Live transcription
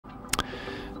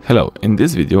Hello, in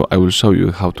this video I will show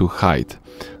you how to hide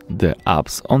the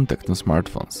apps on TECNO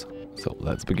smartphones. So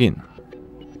let's begin.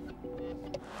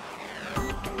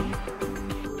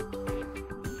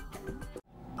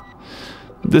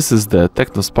 This is the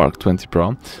TECNO Spark 20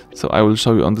 Pro, so I will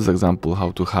show you on this example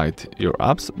how to hide your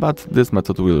apps, but this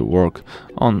method will work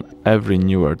on every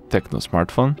newer TECNO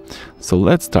smartphone. So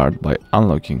let's start by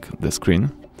unlocking the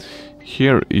screen.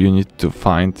 Here you need to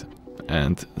find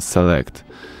and select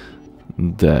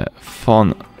the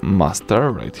phone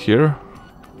master right here.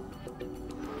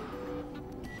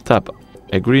 Tap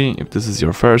agree if this is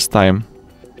your first time.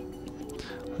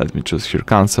 Let me choose here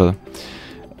cancel,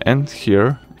 and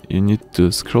here you need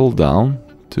to scroll down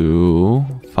to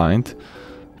find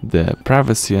the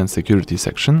privacy and security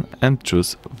section and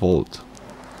choose Vault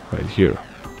right here,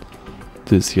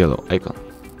 this yellow icon.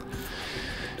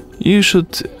 You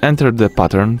should enter the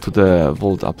pattern to the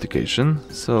Vault application,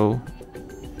 so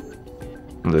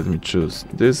let me choose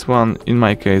this one in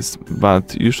my case,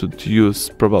 but you should use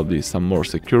probably some more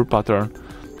secure pattern.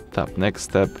 Tap next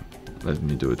step. Let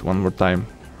me do it one more time.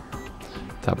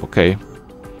 Tap OK.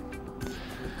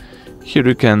 Here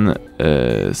you can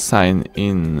sign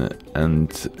in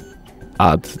and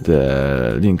add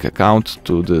the link account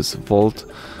to this Vault,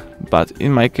 but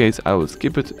in my case I will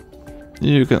skip it.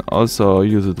 You can also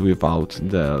use it without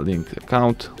the link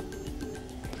account.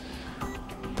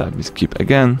 Tap skip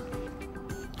again.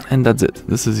 And that's it.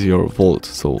 This is your Vault.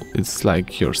 So it's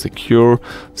like your secure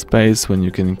space when you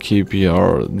can keep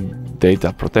your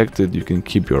data protected, you can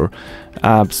keep your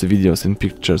apps, videos and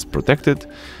pictures protected.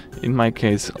 In my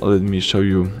case, let me show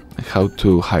you how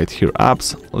to hide here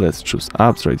apps. Let's choose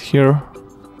apps right here.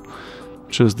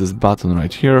 Choose this button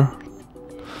right here.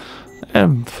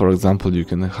 And for example, you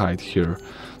can hide here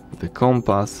the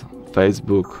Compass,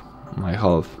 Facebook, My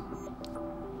Health.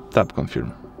 Tap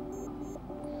confirm.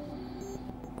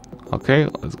 Okay,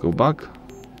 let's go back.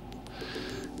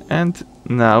 And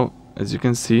now, as you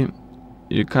can see,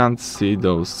 you can't see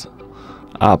those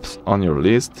apps on your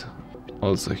list.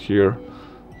 Also here,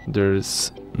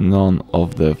 there's none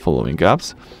of the following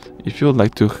apps. If you would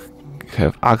like to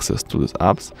have access to these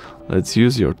apps, let's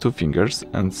use your two fingers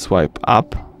and swipe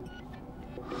up.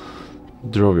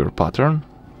 Draw your pattern.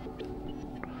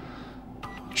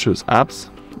 Choose apps,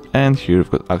 and here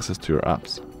you've got access to your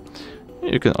apps.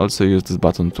 You can also use this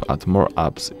button to add more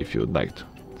apps if you would like to.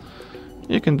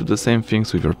 You can do the same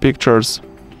things with your pictures.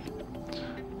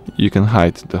 You can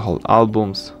hide the whole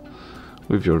albums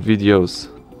with your videos,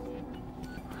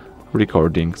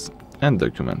 recordings and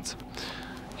documents.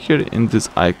 Here in this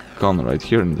icon right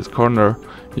here in this corner,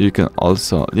 you can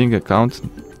also link account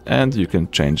and you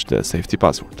can change the safety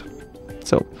password.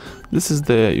 So this is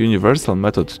the universal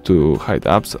method to hide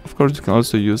apps. Of course, you can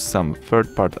also use some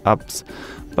third-party apps,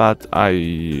 but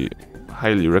I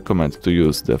highly recommend to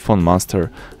use the Phone Master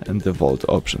and the Vault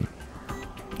option.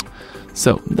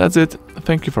 So that's it.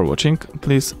 Thank you for watching.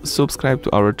 Please subscribe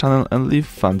to our channel and leave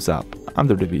thumbs up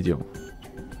under the video.